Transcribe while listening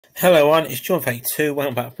Hello everyone, it's John82.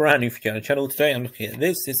 Welcome back to a brand new video on the channel. Today I'm looking at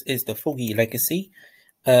this. This is the Foggy Legacy,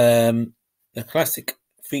 the classic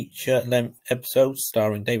feature-length episode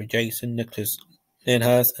starring David Jason, Nicholas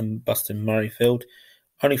Lyndhurst and Buston Murrayfield.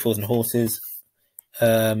 Only Fools and Horses.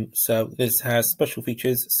 So this has special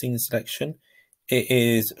features, scene selection. It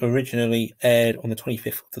is originally aired on the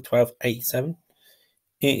 25th of the 12th, 87.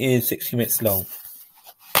 It is 60 minutes long.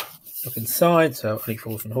 Look inside, so Only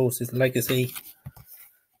Fools and Horses Legacy.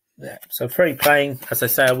 Yeah, so very plain. As I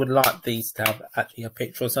say, I would like these to have actually a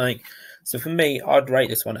picture or something. So for me, I'd rate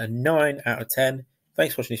this one a 9 out of 10.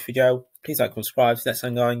 Thanks for watching this video. Please like and subscribe. So that's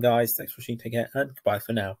going, guys. Thanks for watching. Take care and goodbye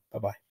for now. Bye bye.